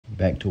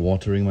back to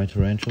watering my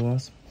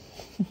tarantulas.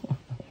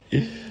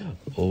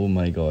 Oh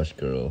my gosh,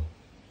 girl.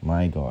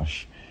 My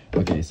gosh.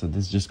 Okay, so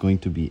this is just going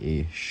to be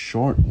a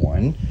short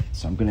one.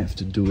 So I'm gonna have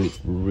to do it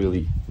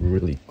really,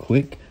 really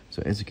quick.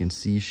 So as you can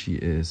see, she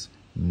is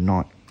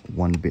not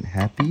one bit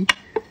happy.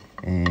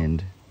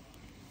 And...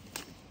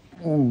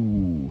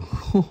 ooh.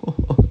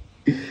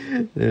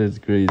 That is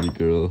crazy,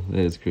 girl. That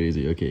is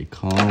crazy. Okay,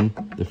 calm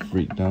the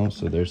freak down.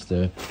 So there's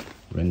the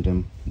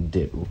random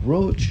dead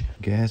roach.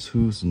 Guess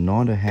who's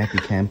not a happy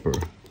camper?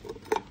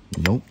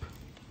 Nope.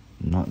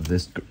 Not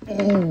this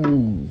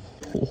girl.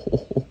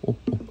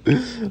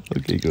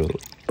 Okay, girl.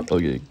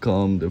 Okay,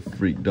 calm the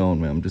freak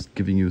down, man. I'm just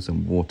giving you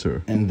some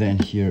water. And then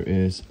here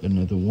is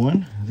another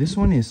one. This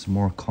one is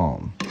more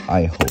calm,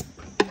 I hope.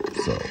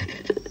 So,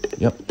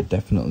 yep,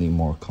 definitely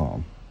more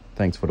calm.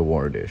 Thanks for the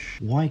water dish.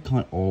 Why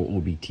can't all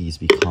OBTs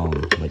be calm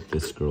like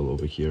this girl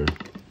over here?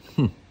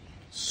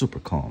 Super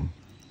calm.